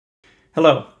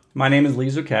Hello, my name is Lee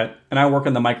Zuquette, and I work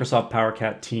on the Microsoft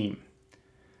PowerCat team.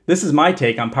 This is my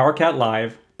take on PowerCat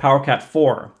Live, PowerCat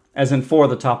 4, as in for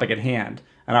the topic at hand,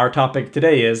 and our topic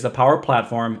today is the Power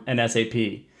Platform and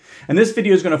SAP. And this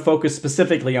video is going to focus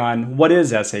specifically on what is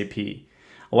SAP.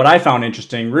 What I found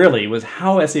interesting, really, was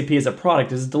how SAP as a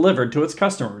product is delivered to its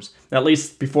customers, at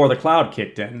least before the cloud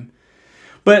kicked in.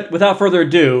 But without further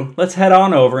ado, let's head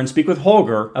on over and speak with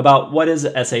Holger about what is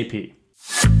SAP.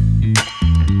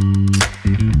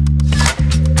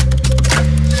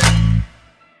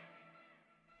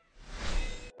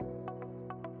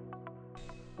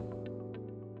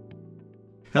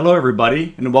 Hello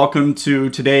everybody, and welcome to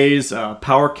today's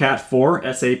PowerCat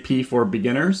 4 SAP for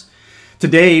Beginners.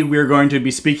 Today we're going to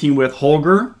be speaking with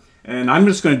Holger, and I'm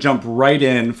just going to jump right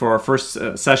in for our first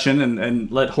session and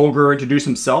let Holger introduce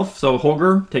himself. So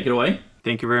Holger, take it away.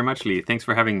 Thank you very much, Lee. Thanks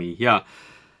for having me. Yeah,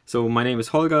 so my name is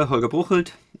Holger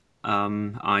Bruchelt.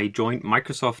 I joined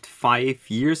Microsoft 5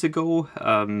 years ago,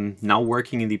 now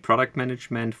working in the product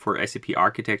management for SAP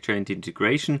architecture and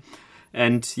integration.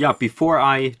 And yeah, before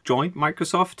I joined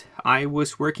Microsoft, I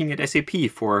was working at SAP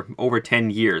for over 10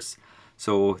 years.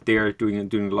 So they're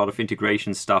doing a lot of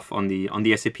integration stuff on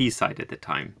the SAP side at the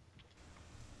time.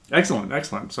 Excellent,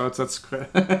 excellent. So it's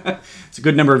it's a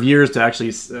good number of years to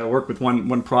actually work with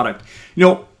one product. You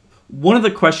know, one of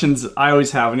the questions I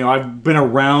always have, I've been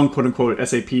around quote unquote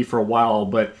SAP for a while,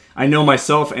 but I know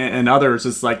myself and others,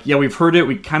 it's like, yeah, we've heard it,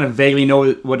 we kind of vaguely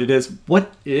know what it is.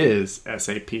 What is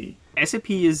SAP?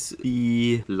 SAP is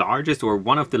the largest or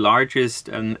one of the largest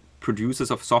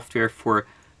producers of software for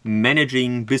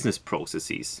managing business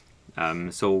processes.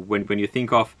 So when you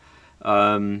think of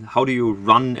how do you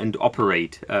run and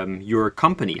operate your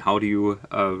company, how do you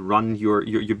run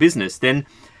your business, then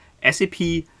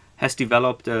SAP has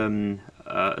developed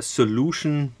a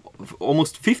solution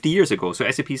almost 50 years ago. So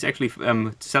SAP is actually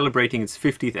celebrating its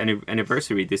 50th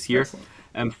anniversary this year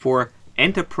for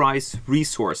Enterprise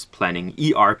Resource Planning,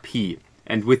 ERP.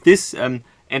 And with this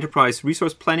Enterprise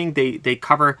Resource Planning, they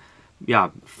cover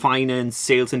finance,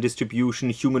 sales and distribution,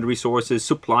 human resources,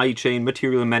 supply chain,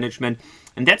 material management.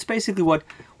 And that's basically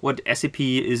what SAP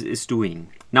is doing.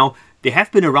 Now, they have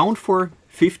been around for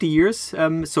 50 years.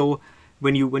 So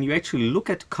when you actually look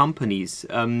at companies,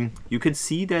 you can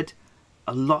see that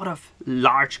a lot of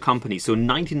large companies, so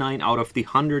 99 out of the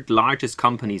 100 largest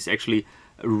companies actually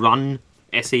run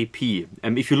SAP.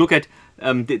 If you look at,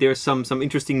 there's some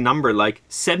interesting number, like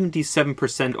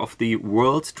 77% of the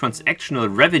world's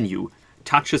transactional revenue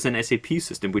touches an SAP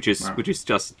system, which is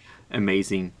just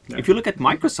amazing. Yeah. If you look at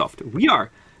Microsoft, we are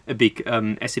a big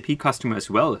SAP customer as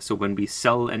well. So when we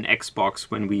sell an Xbox,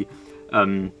 when we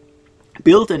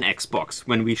build an Xbox,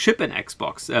 when we ship an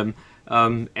Xbox,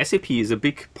 SAP is a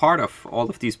big part of all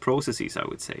of these processes, I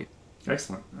would say.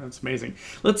 Excellent. That's amazing.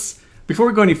 Before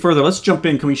we go any further, let's jump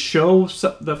in. Can we show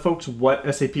the folks what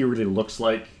SAP really looks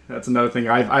like? That's another thing.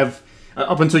 I've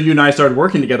up until you and I started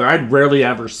working together, I'd rarely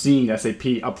ever seen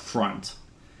SAP up front.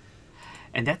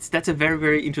 And that's a very,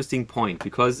 very interesting point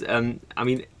because,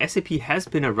 SAP has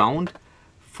been around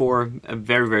for a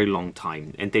very, very long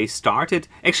time. And they started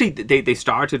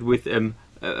with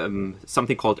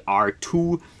something called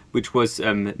R2, which was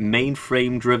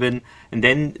mainframe driven. And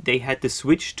then they had the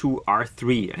switch to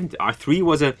R3. And R3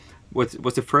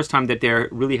 was the first time that they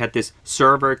really had this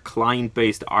server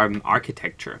client-based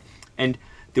architecture. And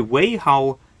the way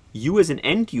how you as an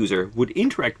end user would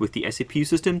interact with the SAP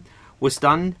system was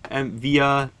done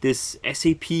via this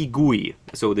SAP GUI,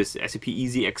 so this SAP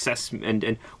Easy Access.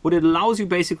 And what it allows you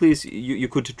basically is you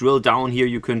could drill down here,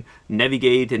 you can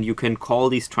navigate, and you can call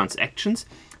these transactions.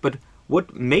 But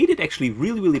what made it actually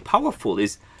really, really powerful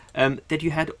is that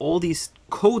you had all these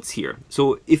codes here.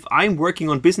 So if I'm working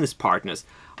on business partners,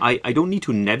 I don't need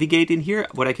to navigate in here.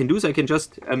 What I can do is I can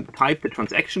just type the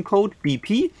transaction code,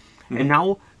 BP, and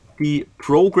now the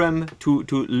program to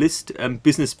list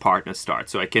business partners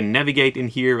starts. So I can navigate in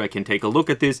here, I can take a look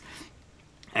at this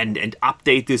and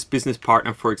update this business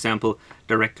partner, for example,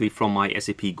 directly from my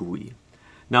SAP GUI.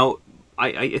 Now,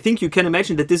 I think you can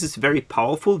imagine that this is very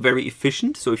powerful, very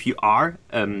efficient. So if you are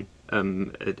a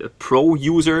pro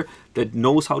user that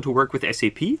knows how to work with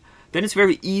SAP, then it's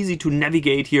very easy to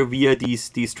navigate here via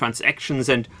these transactions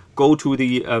and go to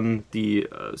the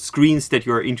screens that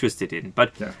you're interested in.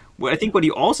 But I think what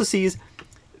you also see is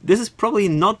this is probably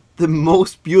not the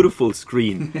most beautiful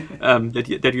screen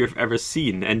that you've ever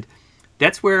seen, and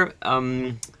that's where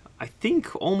I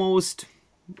think almost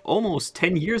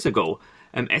 10 years ago,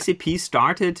 SAP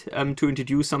started to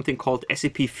introduce something called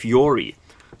SAP Fiori.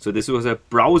 So this was a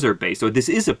browser-based, so this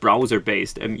is a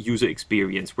browser-based user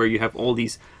experience where you have all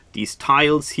these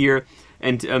tiles here,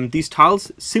 And these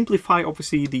tiles simplify,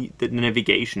 obviously, the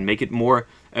navigation, make it more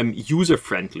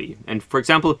user-friendly. And for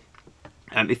example,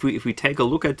 if we take a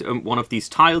look at one of these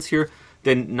tiles here,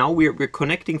 then now we're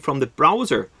connecting from the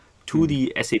browser to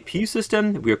the SAP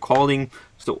system. We're calling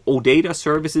OData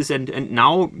services, and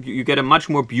now you get a much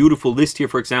more beautiful list here,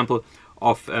 for example,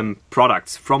 of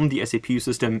products from the SAP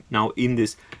system now in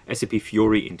this SAP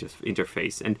Fiori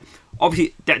interface. And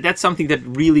obviously that's something that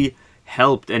really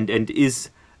helped and is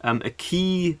a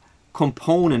key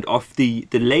component of the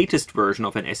latest version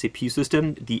of an SAP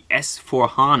system, the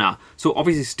S/4HANA. So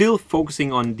obviously still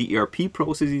focusing on the ERP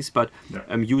processes, but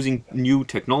using new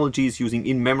technologies, using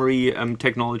in-memory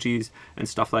technologies and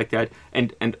stuff like that.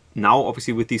 And now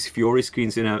obviously with these Fiori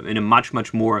screens in a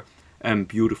much more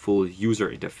beautiful user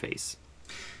interface.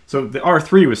 So the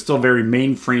R3 was still very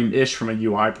mainframe-ish from a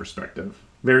UI perspective.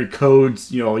 Very codes,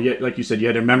 like you said, you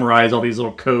had to memorize all these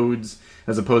little codes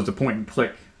as opposed to point and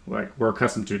click like we're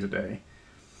accustomed to today.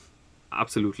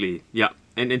 Absolutely, yeah.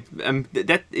 And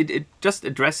it just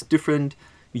addressed different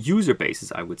user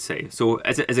bases, I would say. So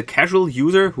as a casual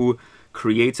user who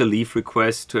creates a leave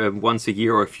request once a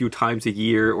year or a few times a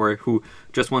year, or who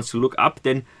just wants to look up,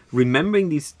 then remembering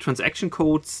these transaction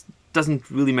codes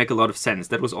doesn't really make a lot of sense.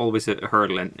 That was always a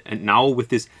hurdle, and now with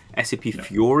this SAP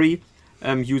Fiori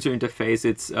user interface,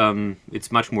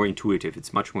 it's much more intuitive.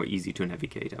 It's much more easy to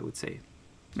navigate, I would say.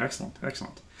 Excellent.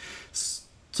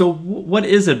 So what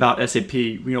is it about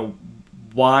SAP?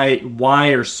 Why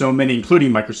are so many,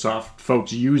 including Microsoft,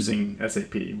 folks using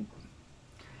SAP?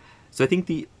 So I think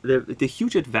the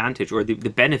huge advantage or the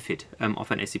benefit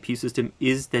of an SAP system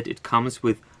is that it comes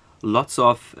with lots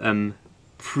of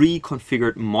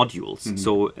pre-configured modules. Mm-hmm.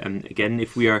 So again,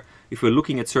 if we're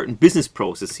looking at certain business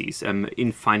processes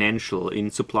in financial, in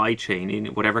supply chain, in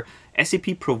whatever,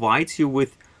 SAP provides you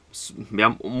with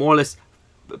more or less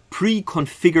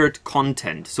pre-configured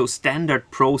content. So standard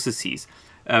processes.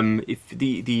 If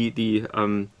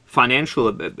the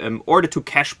financial order to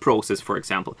cash process, for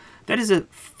example, that is a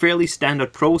fairly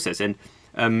standard process. And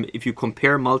if you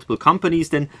compare multiple companies,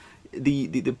 then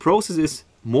the process is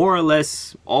more or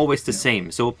less always the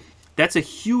same. So that's a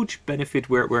huge benefit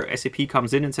where SAP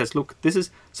comes in and says, look, this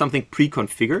is something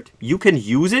pre-configured. You can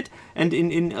use it. And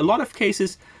in a lot of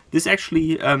cases, this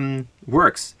actually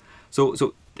works.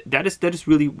 So that is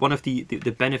really one of the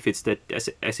benefits that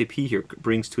SAP here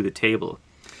brings to the table.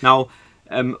 Now,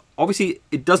 obviously,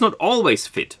 it does not always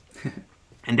fit.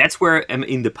 And that's where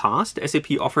in the past,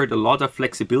 SAP offered a lot of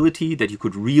flexibility that you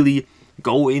could really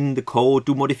go in the code,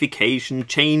 do modification,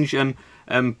 change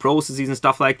processes and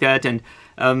stuff like that. And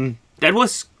that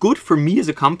was good for me as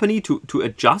a company to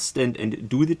adjust and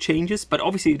do the changes. But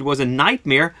obviously, it was a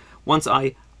nightmare once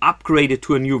I upgraded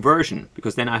to a new version,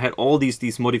 because then I had all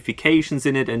these modifications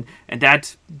in it, and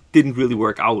that didn't really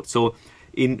work out. So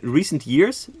in recent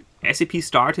years, SAP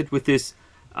started with this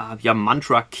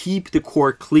mantra, keep the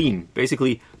core clean.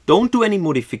 Basically, don't do any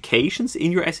modifications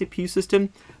in your SAP system,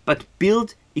 but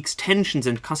build extensions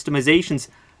and customizations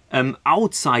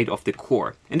outside of the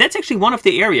core. And that's actually one of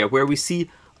the area where we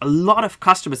see a lot of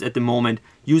customers at the moment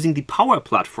using the Power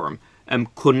Platform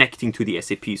connecting to the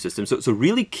SAP system. So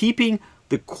really keeping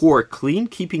the core clean,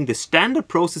 keeping the standard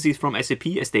processes from SAP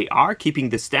as they are, keeping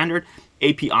the standard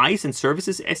APIs and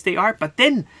services as they are, but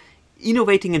then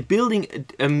innovating and building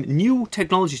new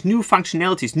technologies, new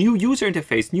functionalities, new user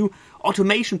interface, new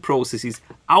automation processes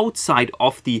outside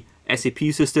of the SAP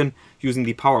system using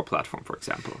the Power Platform, for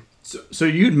example. So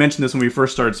you'd mentioned this when we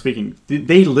first started speaking.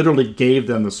 They literally gave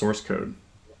them the source code.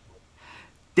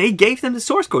 They gave them the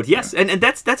source code, yes, and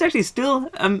that's actually still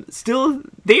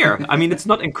there. I mean, it's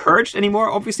not encouraged anymore,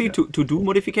 obviously, to do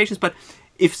modifications. But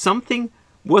if something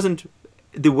wasn't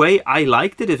the way I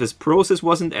liked it, if this process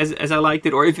wasn't as I liked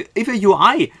it, or if a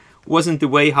UI wasn't the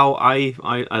way how I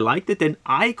liked it, then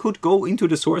I could go into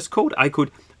the source code. I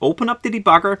could open up the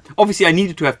debugger. Obviously, I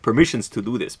needed to have permissions to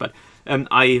do this, but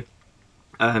I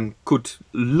could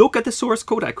look at the source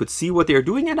code. I could see what they're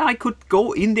doing, and I could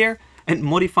go in there and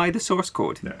modify the source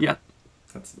code. Yeah.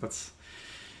 That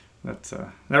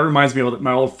reminds me of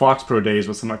my old FoxPro days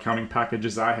with some accounting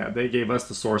packages I had. They gave us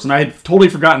the source, and I had totally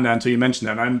forgotten that until you mentioned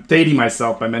that. I'm dating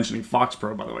myself by mentioning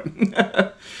FoxPro, by the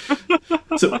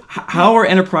way. So how are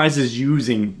enterprises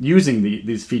using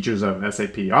these features of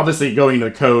SAP? Obviously, going to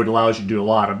the code allows you to do a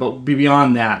lot, but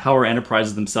beyond that, how are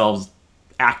enterprises themselves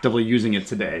actively using it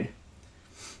today?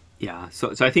 Yeah,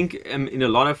 so I think in a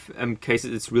lot of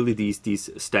cases it's really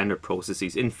these standard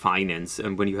processes in finance,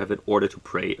 when you have an order to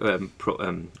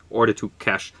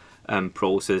cash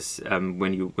process,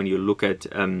 when you look at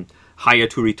hire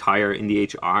to retire in the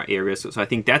HR area. So I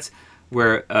think that's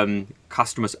where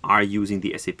customers are using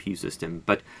the SAP system.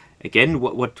 But again,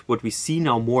 what we see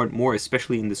now more and more,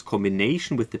 especially in this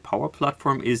combination with the Power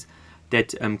Platform, is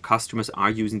that customers are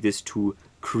using this to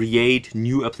create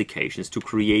new applications, to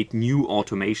create new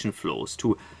automation flows,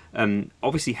 to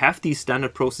obviously have these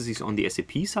standard processes on the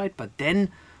SAP side, but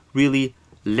then really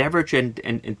leverage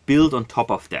and build on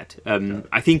top of that.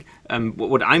 I think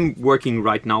what I'm working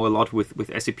right now a lot with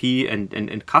SAP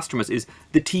and customers is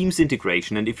the Teams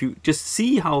integration. And if you just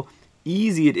see how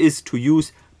easy it is to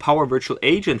use Power Virtual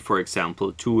Agent, for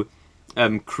example, to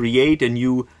create a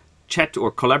new chat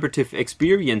or collaborative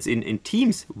experience in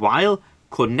Teams while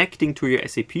connecting to your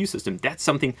SAP system, that's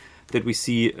something that we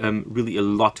see really a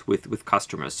lot with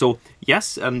customers. So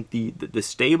yes, the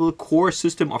stable core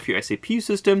system of your SAP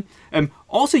system,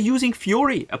 also using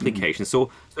Fiori applications. So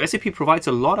SAP provides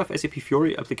a lot of SAP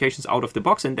Fiori applications out of the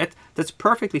box, and that's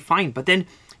perfectly fine. But then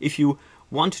if you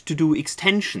want to do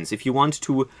extensions, if you want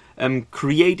to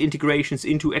create integrations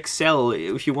into Excel,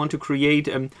 if you want to create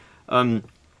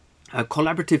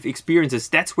collaborative experiences,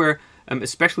 that's where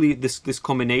especially this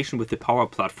combination with the Power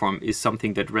Platform is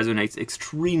something that resonates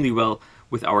extremely well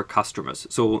with our customers.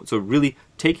 So really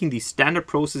taking these standard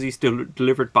processes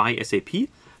delivered by SAP,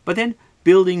 but then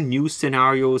building new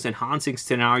scenarios, enhancing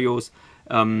scenarios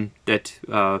that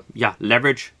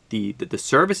leverage the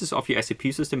services of your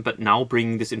SAP system, but now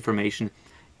bringing this information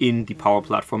in the Power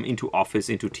Platform into Office,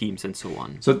 into Teams, and so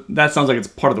on. So that sounds like it's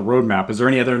part of the roadmap. Is there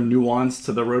any other nuance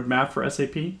to the roadmap for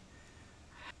SAP?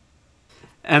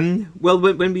 Well,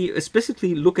 when we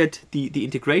specifically look at the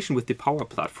integration with the Power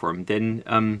Platform,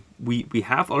 then we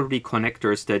have already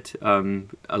connectors that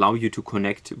allow you to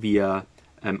connect via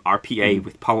RPA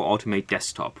with Power Automate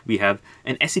Desktop. We have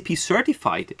an SAP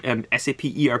certified SAP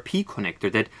ERP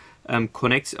connector that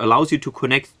allows you to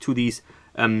connect to these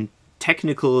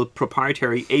technical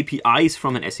proprietary APIs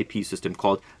from an SAP system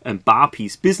called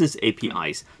BAPIs, business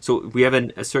APIs. So we have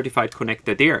a certified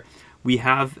connector there. We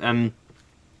have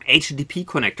HTTP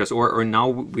connectors, or now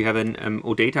we have an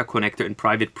OData connector in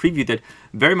private preview that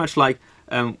very much like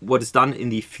what is done in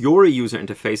the Fiori user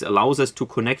interface allows us to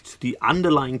connect to the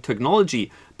underlying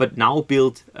technology, but now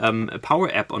build a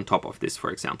Power App on top of this, for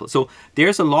example. So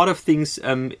there's a lot of things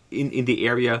in the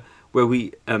area where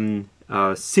we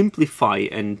simplify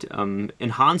and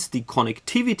enhance the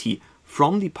connectivity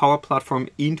from the Power Platform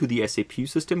into the SAP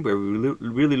system, where we're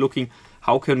really looking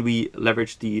how can we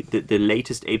leverage the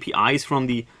latest APIs from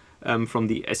the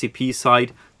SAP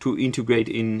side to integrate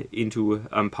into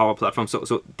Power Platform.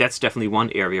 So that's definitely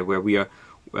one area where we are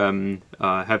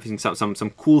having some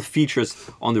cool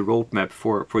features on the roadmap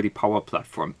for the Power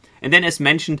Platform. And then, as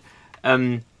mentioned,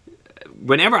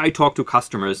 whenever I talk to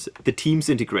customers, the Teams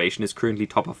integration is currently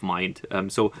top of mind.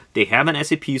 So they have an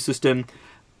SAP system,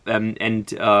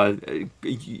 and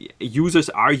users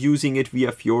are using it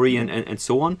via Fiori and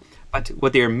so on. But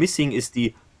what they are missing is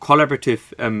the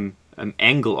collaborative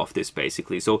angle of this,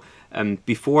 basically. So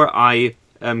before I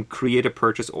create a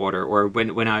purchase order, or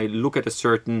when I look at a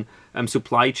certain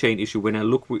supply chain issue, when I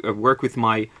work with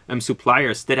my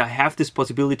suppliers, that I have this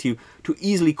possibility to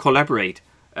easily collaborate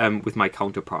with my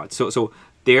counterparts. So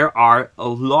there are a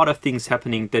lot of things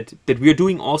happening that we are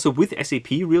doing also with SAP,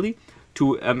 really,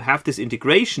 to have this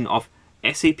integration of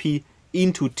SAP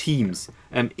into Teams,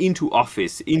 into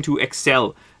Office, into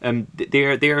Excel.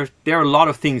 There are a lot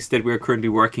of things that we're currently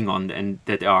working on and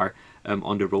that are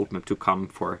on the roadmap to come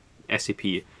for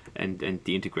SAP and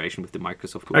the integration with the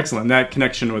Microsoft World. Excellent. That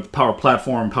connection with Power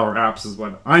Platform, Power Apps is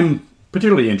what I'm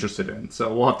particularly interested in.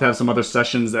 So we'll have some other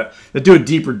sessions that do a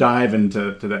deeper dive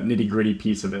into that nitty-gritty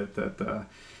piece of it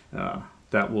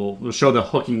that will show the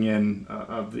hooking in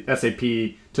of the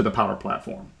SAP to the Power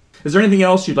Platform. Is there anything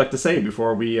else you'd like to say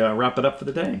before we wrap it up for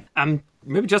the day?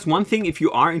 Maybe just one thing. If you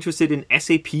are interested in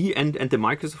SAP and the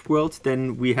Microsoft world,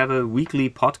 then we have a weekly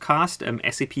podcast,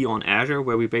 SAP on Azure,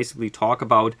 where we basically talk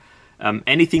about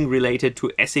anything related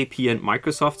to SAP and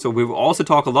Microsoft. So we will also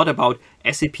talk a lot about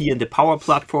SAP and the Power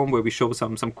Platform, where we show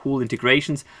some cool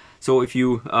integrations. So if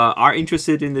you are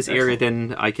interested in this area,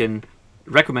 then I can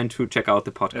recommend to check out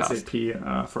the podcast. SAP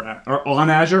or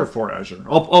on Azure or for Azure?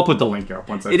 I'll put the link up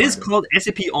once I It is called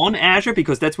SAP on Azure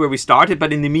because that's where we started,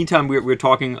 but in the meantime we're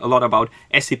talking a lot about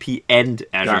SAP and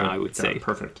Azure, I would say.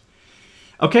 Perfect.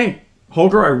 Okay,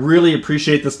 Holger, I really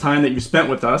appreciate this time that you spent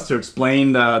with us to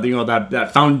explain that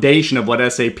foundation of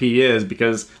what SAP is,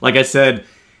 because like I said,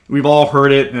 we've all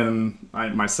heard it, and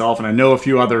myself and I know a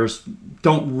few others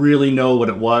don't really know what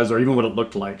it was or even what it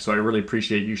looked like. So I really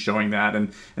appreciate you showing that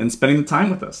and spending the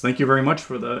time with us. Thank you very much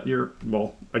for your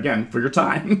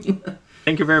time.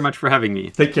 Thank you very much for having me.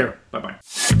 Take care.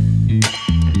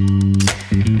 Bye-bye.